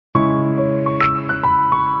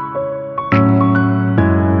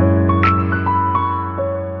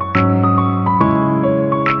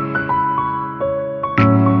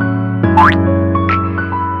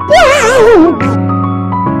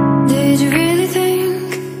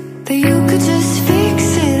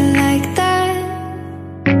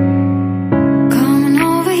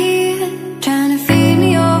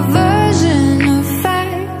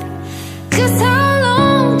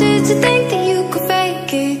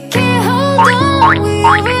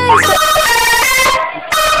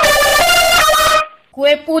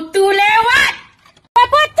Kue putu lewat. Kue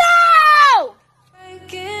putu.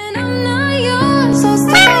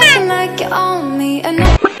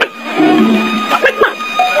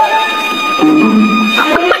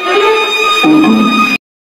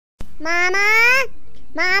 Mama,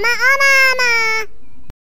 mama, oh mama,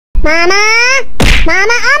 mama, mama, oh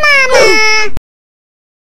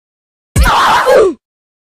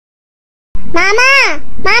mama, mama,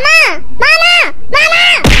 mama, mama, mama.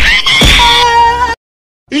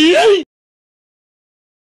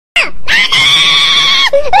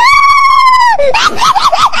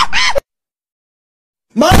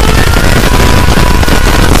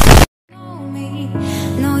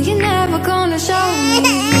 No, you're never gonna show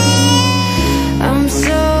me. I'm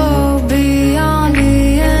so beyond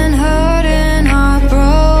being hurt and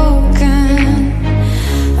heartbroken.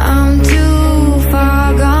 I'm too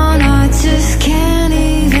far gone, I just can't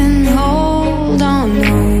even hold on.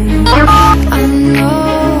 No, I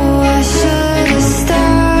know I should have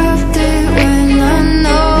stopped it when I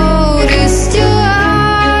noticed your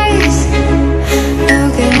eyes.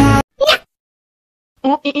 Look at how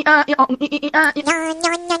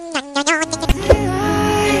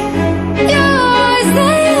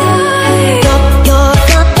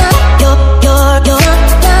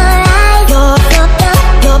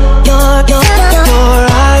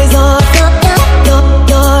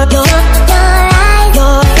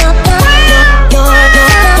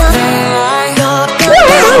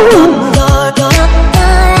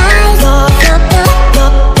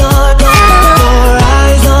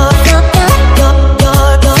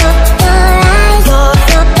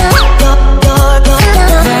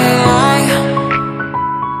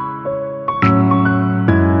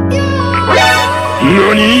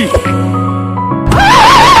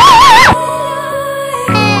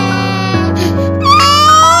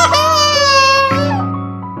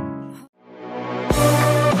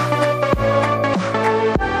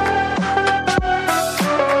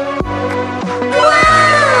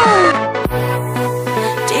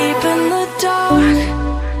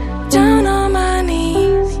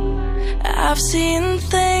I've seen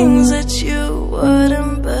things that you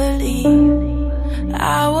wouldn't believe.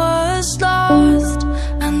 I was lost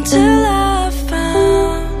until I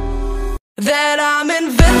found that I'm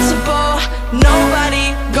invincible.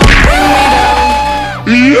 Nobody gonna bring me down.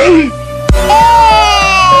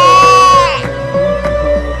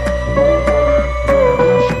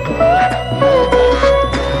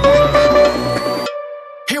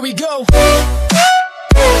 Here we go.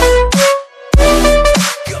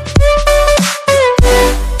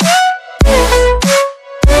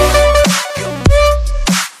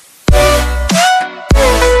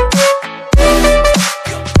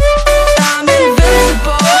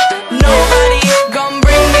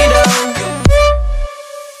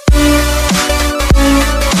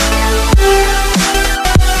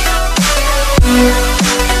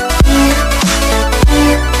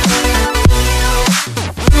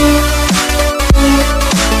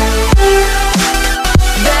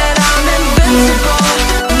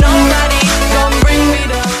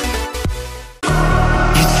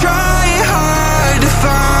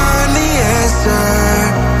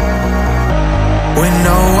 When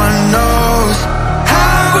no one knows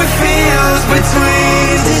how it feels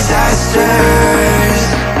between disasters,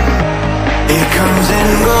 it comes and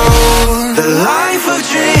goes. The life of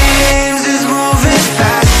dreams is moving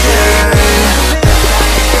faster,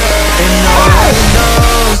 and no one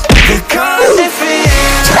knows the constant fear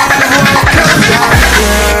of what comes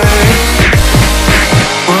after.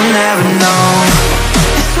 We'll never know.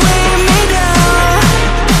 It's weighing me down,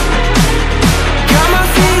 got my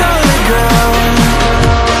feet on the ground.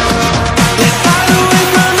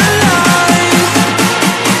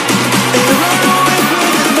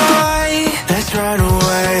 Let's run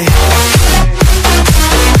away.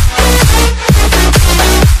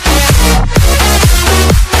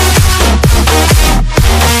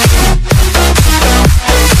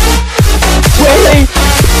 Really?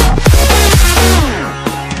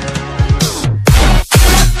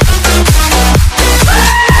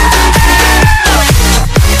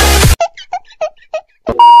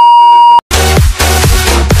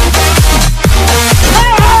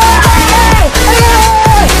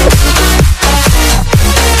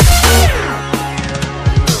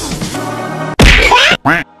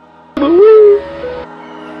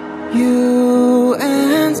 You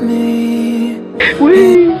and me.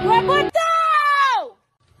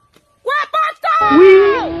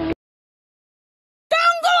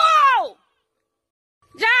 Tunggu!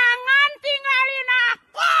 Jangan tinggalin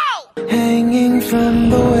aku! Hanging from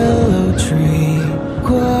the willow tree,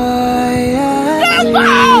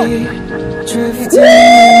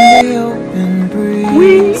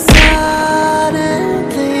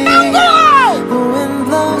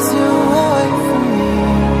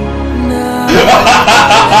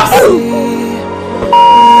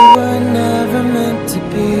 were never meant to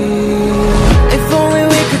be. If only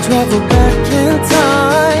we could travel back in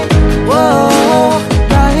time. Whoa,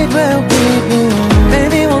 right where we belong.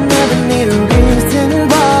 Maybe we'll never need a reason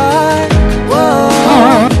why.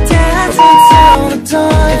 Whoa, dancing till the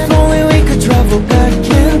dawn. If only we could travel back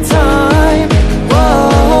in time.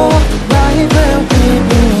 Whoa, right where we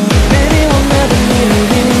belong. Maybe we'll never need a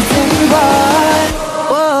reason why.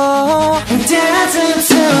 Whoa, dancing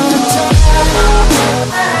till the dawn.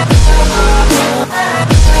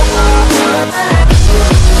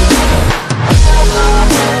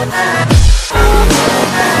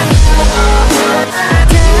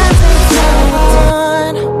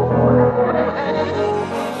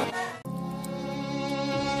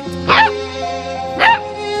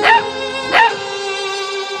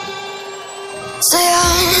 Say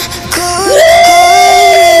I'm good,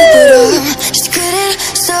 but I just couldn't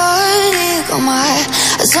start it. Got my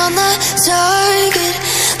eyes on the target.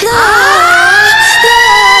 No,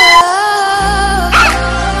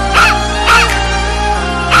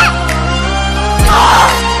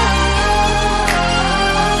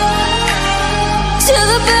 till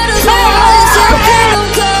the battle's won, till kingdom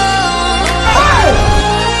come.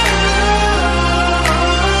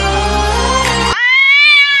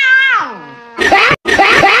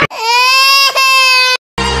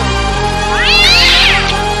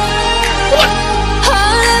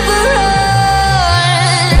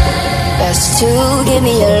 To give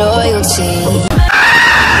me your loyalty,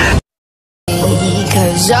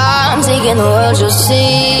 'cause I'm taking the world, you'll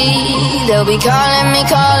see. They'll be calling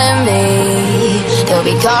me, they'll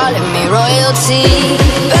be calling me royalty.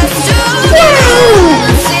 Best to give me your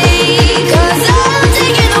loyalty, 'cause I'm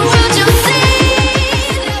taking the world, you'll see.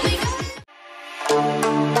 They'll be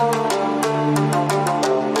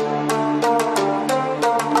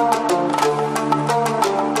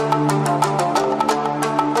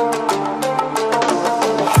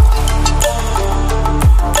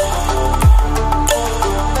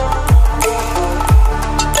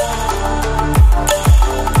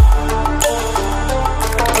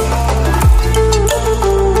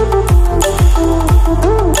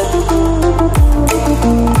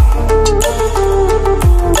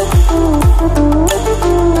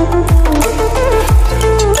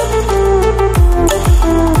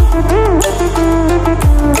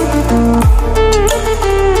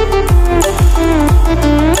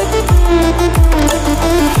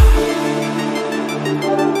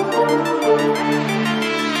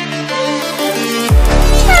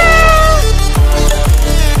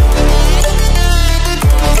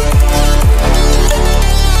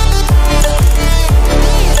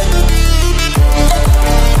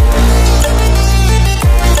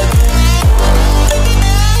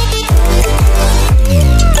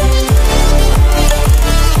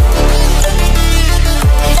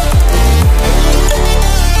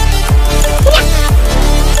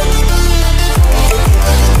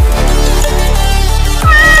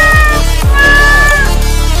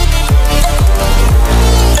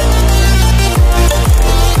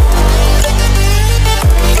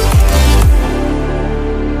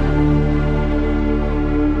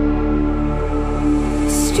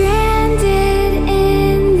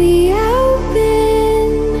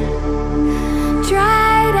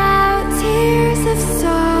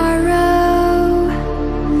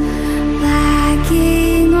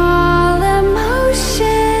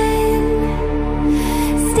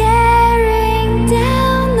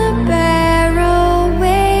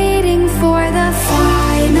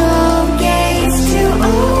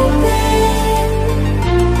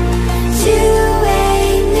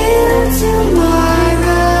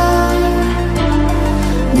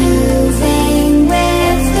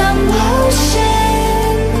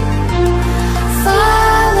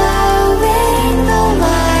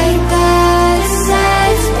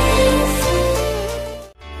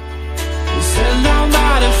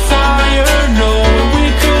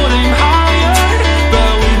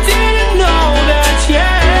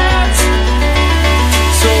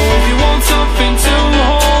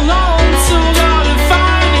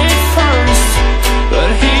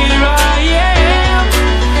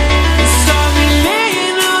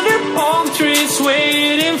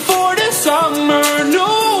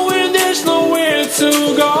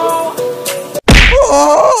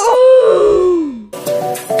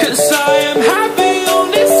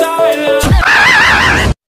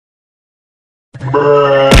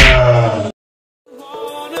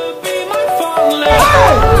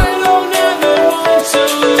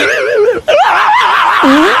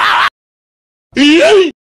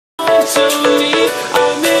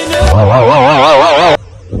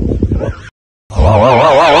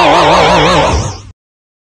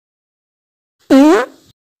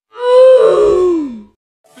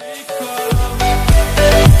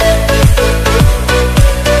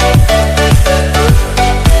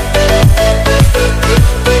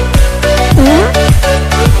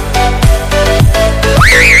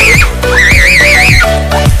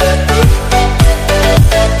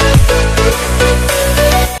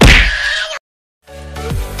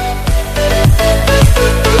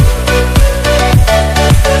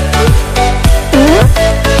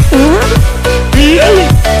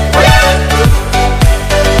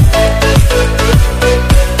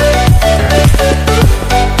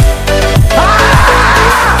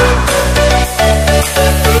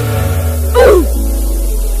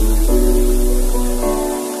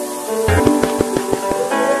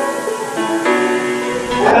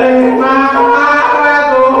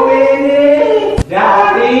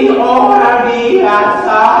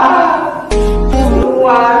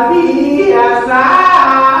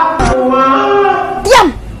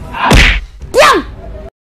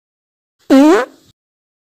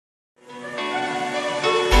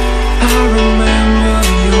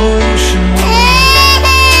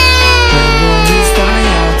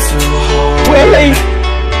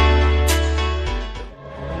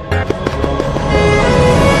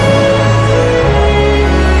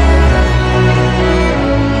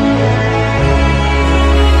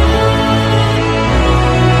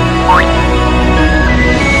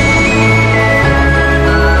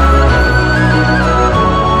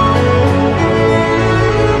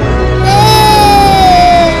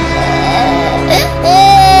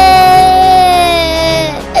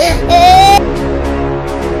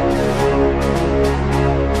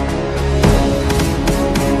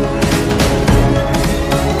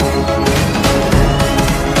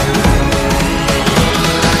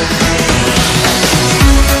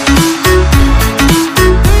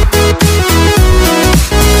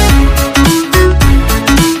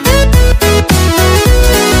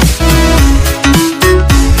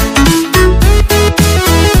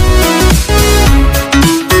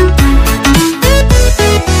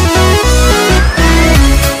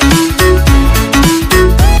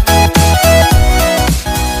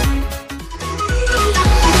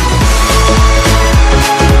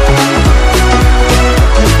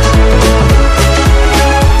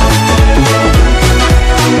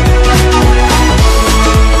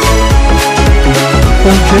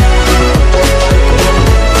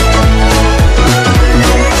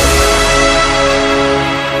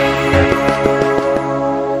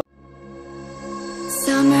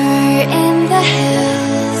Summer in the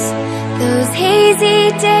hills, those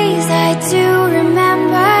hazy days I do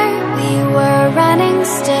remember. We were running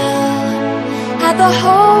still, had the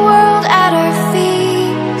whole world at our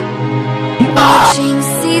feet, watching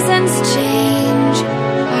seasons change.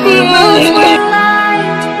 Our roads were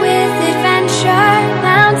lined with adventure,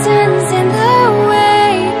 mountains in the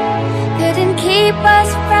way couldn't keep us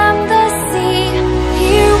from the sea.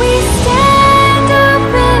 Here we stand,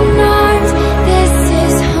 open arms. This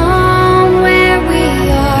is home where we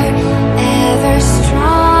are, ever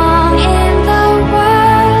strong in the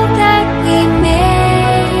world that we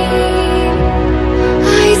made.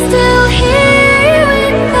 I still hear you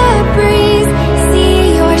in the breeze, see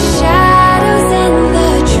your shadows in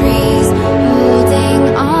the trees, holding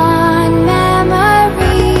on,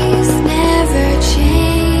 memories never change.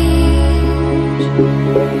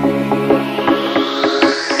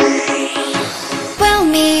 We'll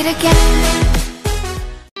meet again.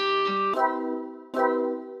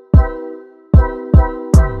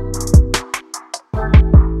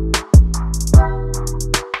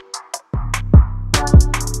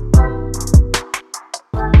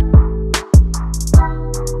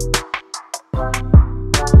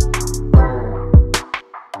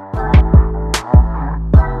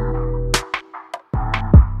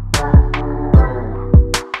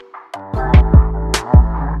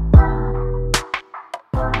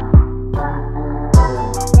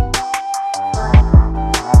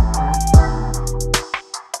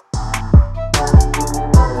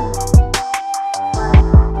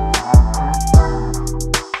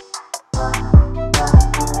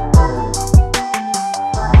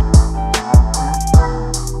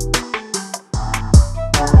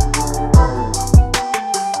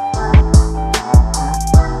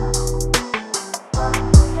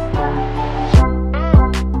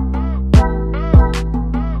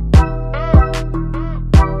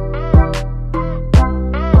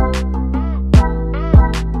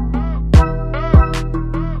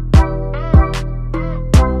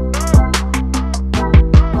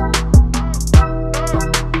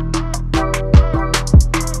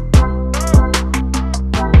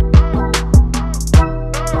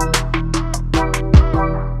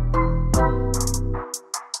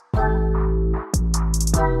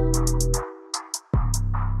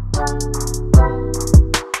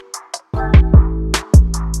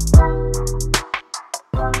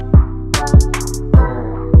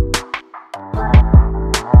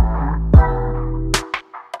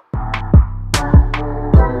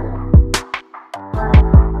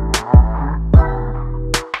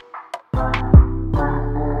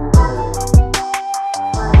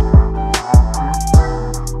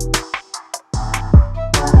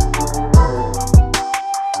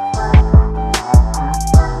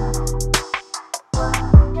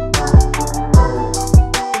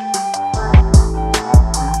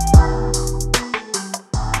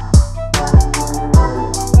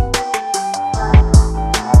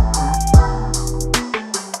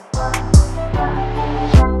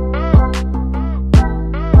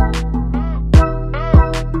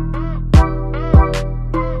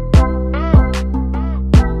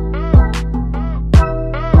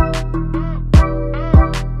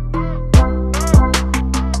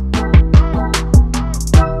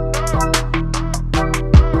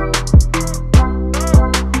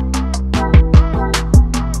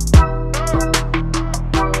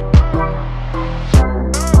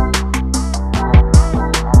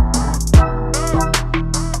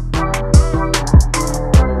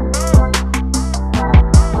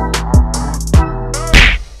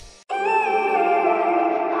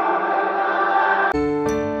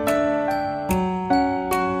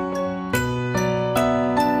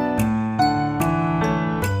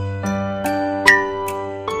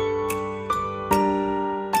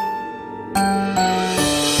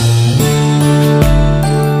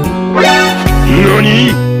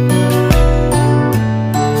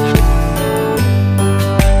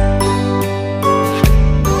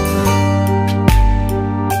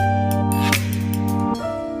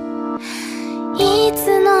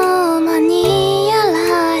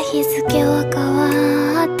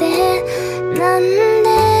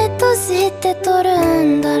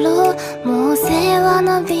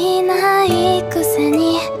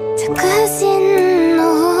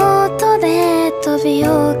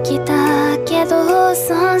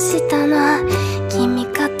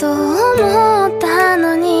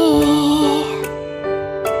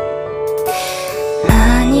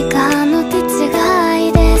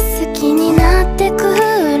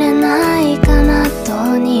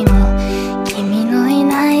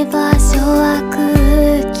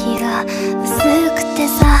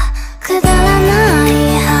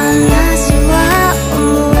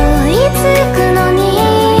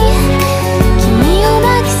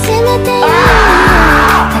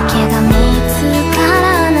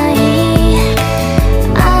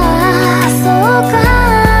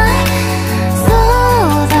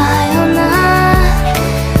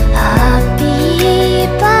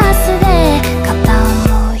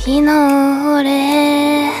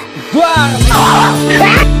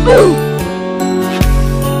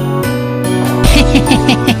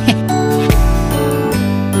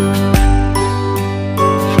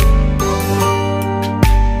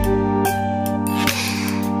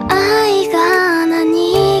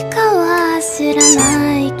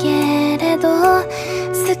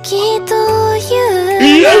 とい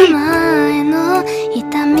う名前の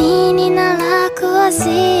痛みになら詳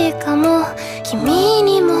しいかも。君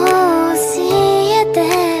にも教えて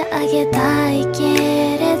あげたいけ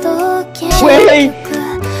れど結局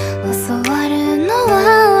教わるのは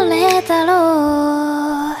俺だろ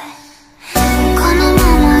う。このま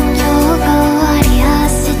ま今日が終わり明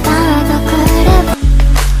日が来れば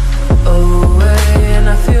Away and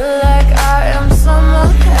I feel like I am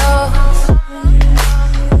someone else.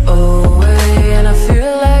 Away and I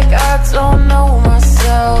feel like I don't know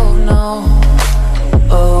myself, no.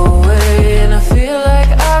 Away and I feel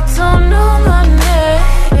like I don't know my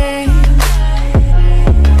name.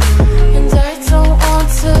 And I don't want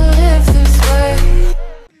to live this way.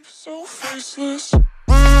 So faceless.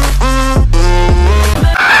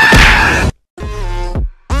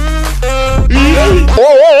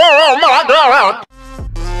 Oh my God!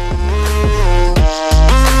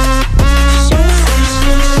 So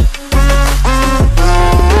faceless.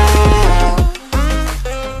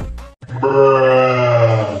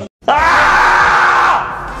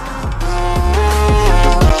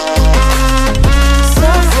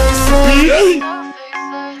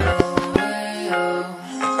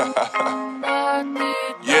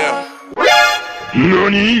 Yeah.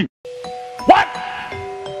 NANI? What?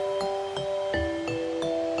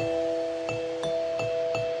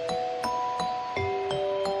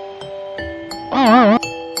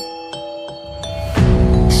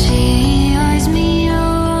 She eyes me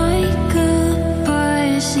like a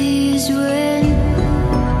Pisces when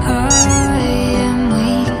I am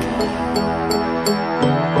weak.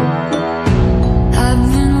 I've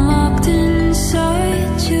been locked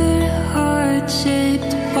inside your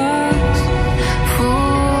heart-shaped box for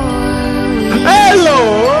weeks. Hello!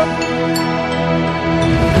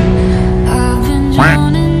 I've been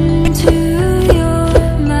drawn into your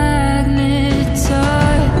magnetic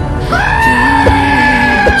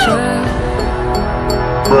picture.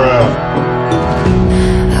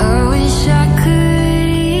 I wish I could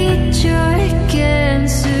eat your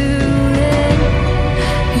cancer when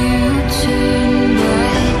you turn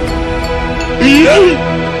back. Hey,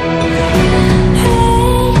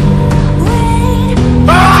 wait,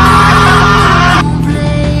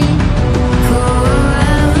 complain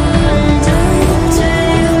forever until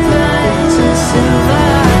you rise and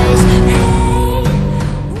survive.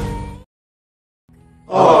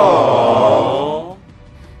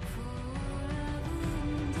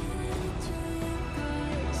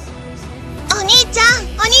お兄ちゃん、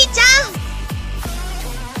お兄ちゃん。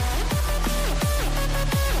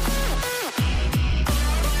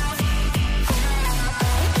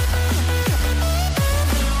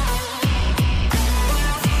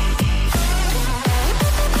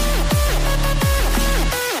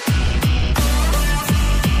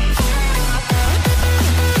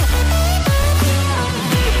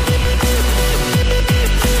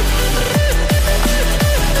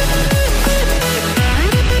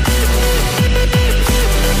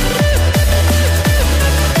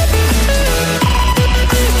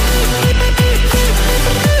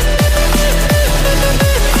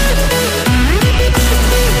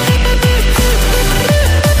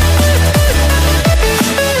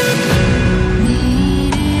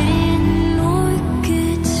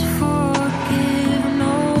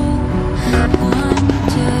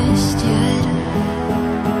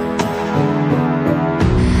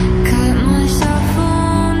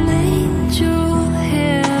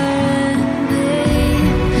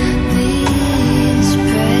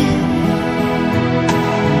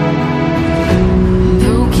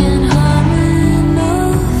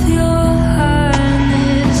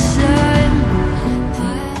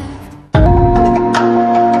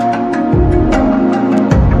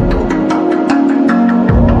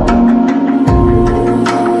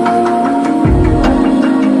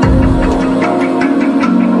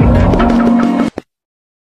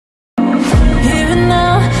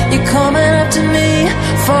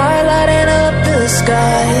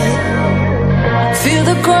Feel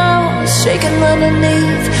the ground shaking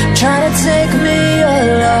underneath, trying to take me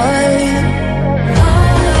alive.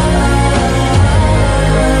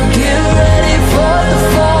 Get ready for the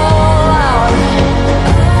fallout.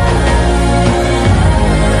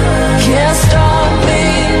 Can't stop me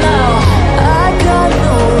now. I got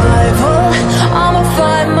no rival. I'ma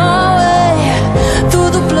find my way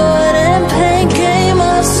through the blood and pain game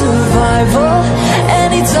of survival.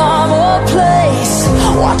 Any time or place,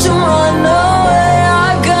 watch 'em run away.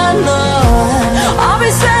 I'll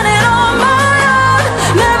be standing on my own,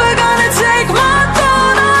 never gonna take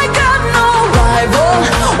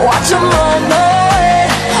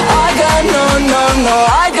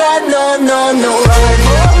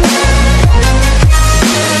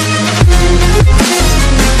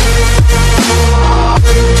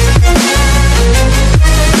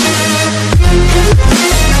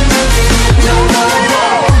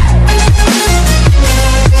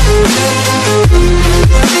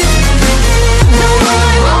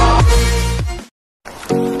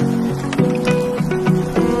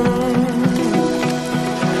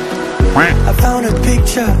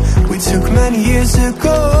picture we took many years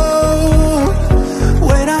ago,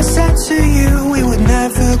 when I said to you we would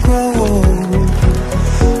never grow old.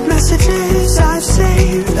 Messages I've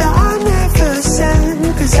saved that I never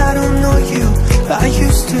sent, cause I don't know you, but I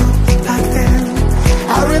used to back then.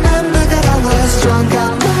 I remember that I was drunk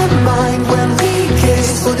out my mind when we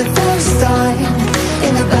kissed for the first time.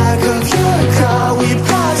 In the back of your car we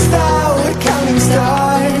passed out counting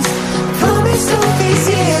stars. Promised all these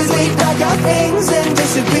years we'd pack our things and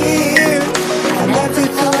disappear. I never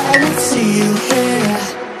thought I would see you here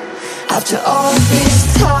after all this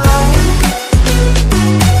time.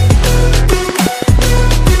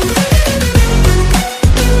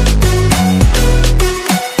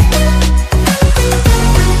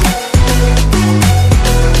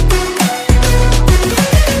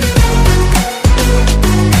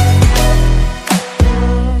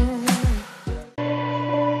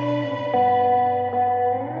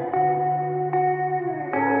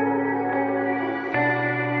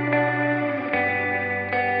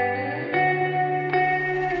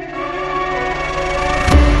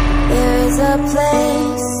 A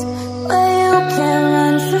place where you can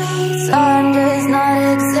run free. Time does not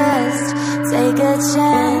exist. Take a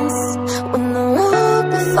chance when the road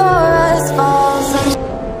before us falls.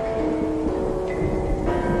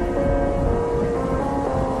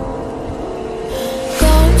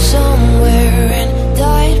 Gone somewhere and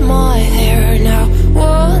dyed my hair. Now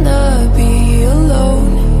wanna be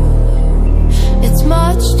alone. It's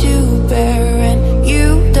much to bear and you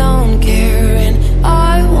don't care, and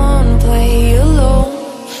I won't play alone.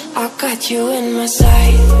 I got you in my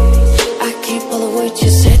sight. I keep all the words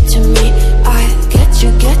you said to me. I get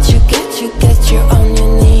you on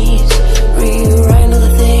your knees. Rewrite all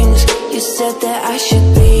the things you said that I should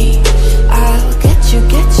be. I'll get you,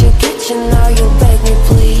 now you beg me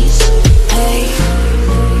please. Hey,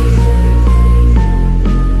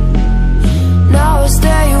 now I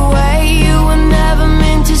stay away. You were never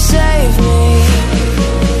meant to save me.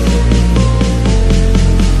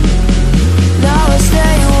 Now I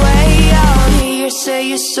stay away. I'll hear you say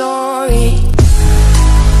you're sorry.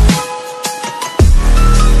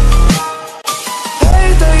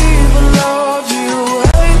 Hate that I even loved you.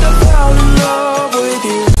 Hate that I fell in love with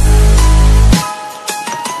you.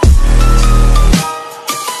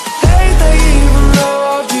 Hate that I even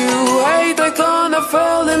loved you. Hate that I kinda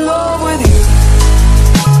fell in love with you.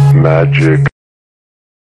 Magic.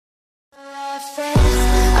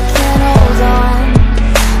 I can't hold on.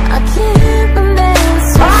 I can't remain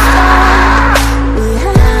so strong. We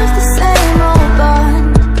have the same old bond,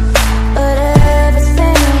 but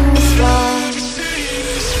everything is wrong.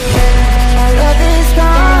 My love is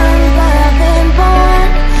gone, but I've been born.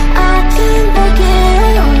 I can't make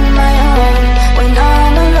it on my own. When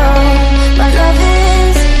I'm alone, my love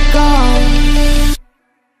is gone.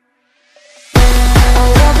 My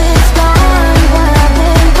love is gone, but I've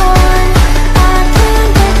been born. I can't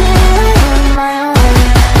make it on my own.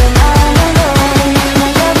 When I'm alone, my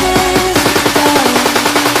love is gone.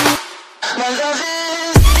 My love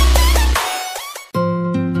is.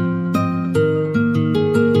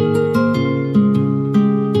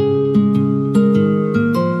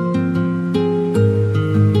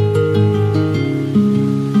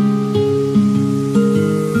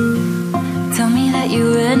 Tell me that you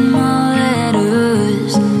read my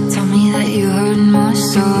letters. Tell me that you heard my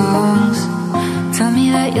songs. Tell me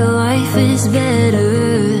that your life is better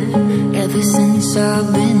ever since I've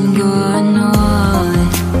been gone.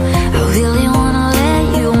 I really wanna let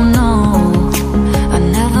you know I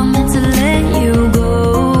never meant to let you go.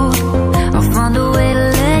 I'll find a way to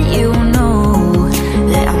let you know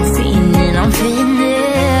that I'm feeling.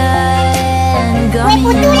 Got me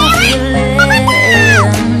in my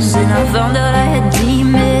feelings, and I found out I had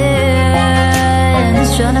demons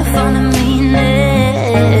trying to find a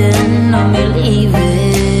meaning. I'm believing.